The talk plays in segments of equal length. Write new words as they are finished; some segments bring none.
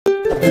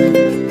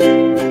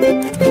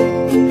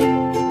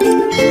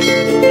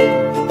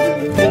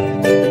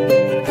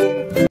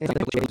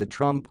The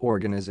Trump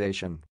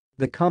Organization,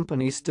 the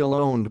company still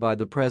owned by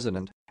the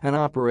president and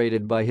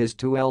operated by his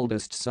two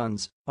eldest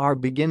sons, are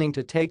beginning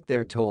to take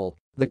their toll.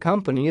 The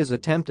company is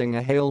attempting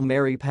a Hail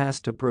Mary pass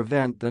to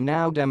prevent the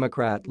now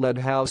Democrat-led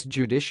House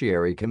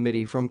Judiciary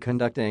Committee from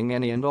conducting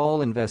any and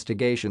all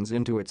investigations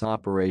into its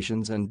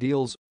operations and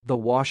deals, The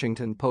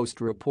Washington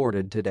Post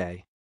reported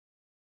today.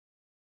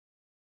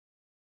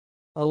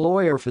 A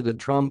lawyer for the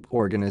Trump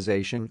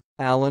Organization,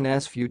 Alan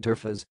S.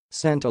 Futerfas,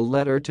 sent a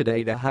letter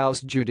today to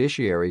House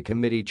Judiciary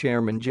Committee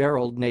Chairman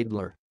Gerald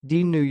Nadler,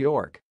 D. New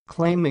York,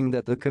 claiming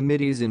that the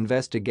committee's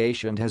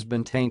investigation has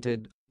been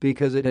tainted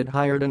because it had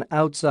hired an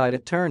outside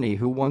attorney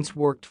who once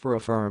worked for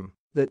a firm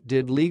that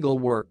did legal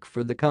work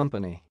for the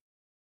company.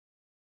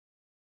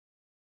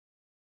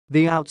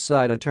 The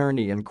outside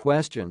attorney in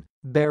question,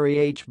 Barry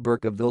H.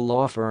 Burke of the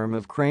law firm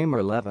of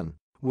Kramer Levin,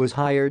 was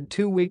hired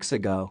 2 weeks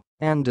ago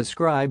and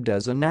described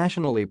as a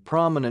nationally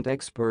prominent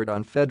expert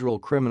on federal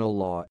criminal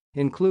law,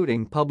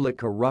 including public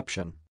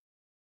corruption.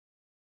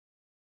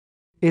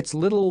 It's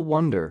little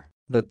wonder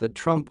that the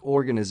Trump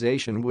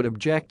Organization would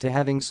object to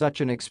having such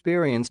an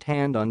experienced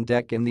hand on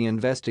deck in the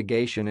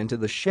investigation into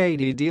the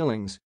shady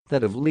dealings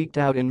that have leaked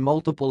out in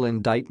multiple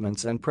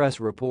indictments and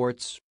press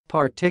reports,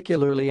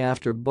 particularly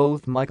after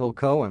both Michael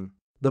Cohen,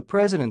 the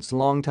president's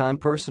longtime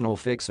personal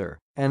fixer,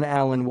 and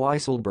Alan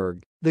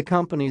Weisselberg, the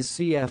company's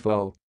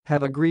CFO,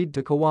 have agreed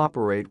to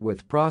cooperate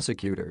with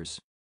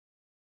prosecutors.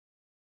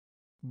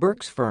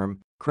 Burke's firm,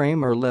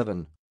 Kramer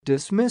Levin,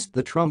 dismissed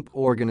the Trump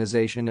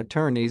Organization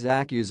attorney's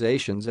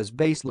accusations as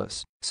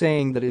baseless,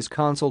 saying that his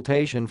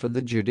consultation for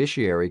the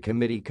Judiciary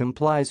Committee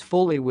complies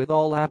fully with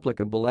all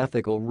applicable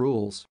ethical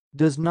rules,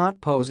 does not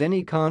pose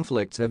any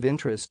conflicts of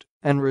interest,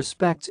 and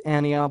respects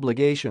any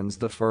obligations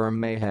the firm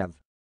may have.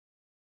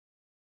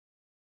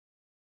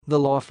 The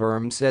law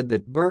firm said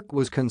that Burke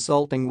was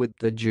consulting with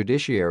the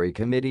Judiciary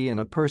Committee in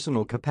a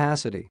personal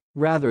capacity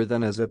rather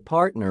than as a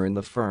partner in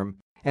the firm,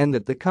 and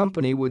that the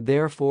company would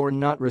therefore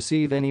not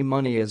receive any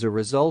money as a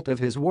result of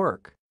his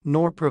work,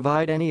 nor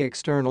provide any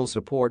external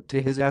support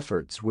to his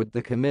efforts with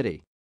the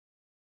committee.